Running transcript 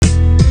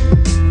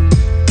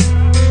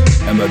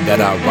Remember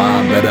that I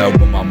rhyme better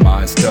when my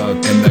mind's stuck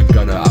in the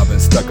gutter. I've been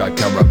stuck, I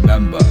can't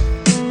remember.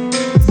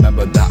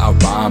 Remember that I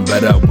rhyme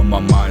better when my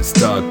mind's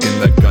stuck in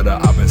the gutter.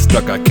 I've been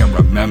stuck, I can't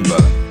remember.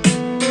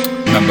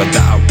 Remember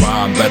that I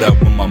rhyme better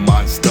when my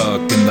mind's stuck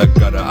in the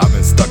gutter. I've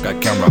been stuck, I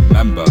can't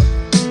remember.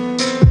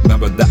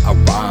 Remember that I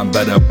rhyme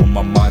better when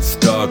my mind's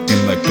stuck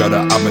in the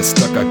gutter. I've been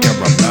stuck, I can't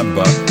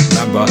remember.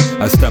 Remember,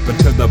 I step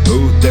into the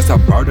booth, there's a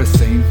murder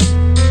scene.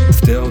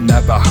 Still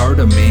never heard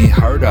of me,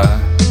 heard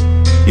her.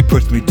 You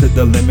push me to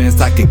the limits,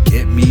 I can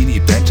get mean.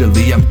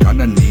 Eventually I'm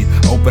gonna need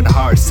open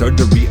heart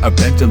surgery.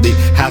 Eventually,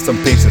 have some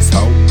patience,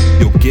 ho.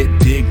 You'll get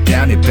dig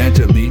down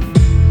eventually.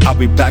 I'll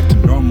be back to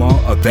normal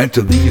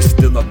eventually. You're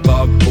still a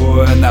bug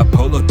boy in that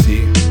polo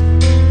tee.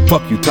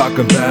 Fuck you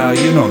talking about,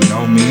 you don't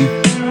know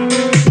me.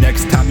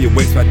 Next time you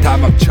waste my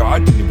time, I'm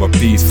charging you a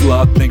fee.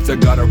 Slut thinks I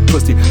got her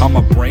pussy on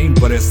my brain,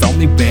 but it's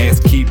only bands.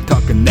 Keep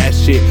talking that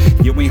shit,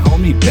 you ain't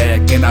hold me back.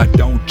 And I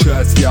don't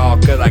trust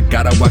y'all, cause I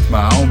gotta watch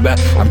my own back.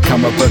 I'm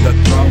coming for the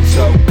throne,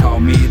 so call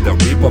me the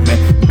Reaper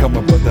Man. I'm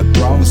coming for the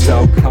throne,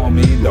 so call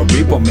me the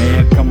Reaper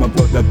Man. Coming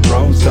for the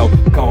throne, so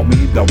call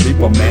me the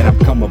Reaper Man. I'm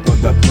coming for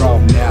the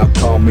throne now,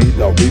 call me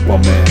the Reaper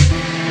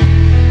Man.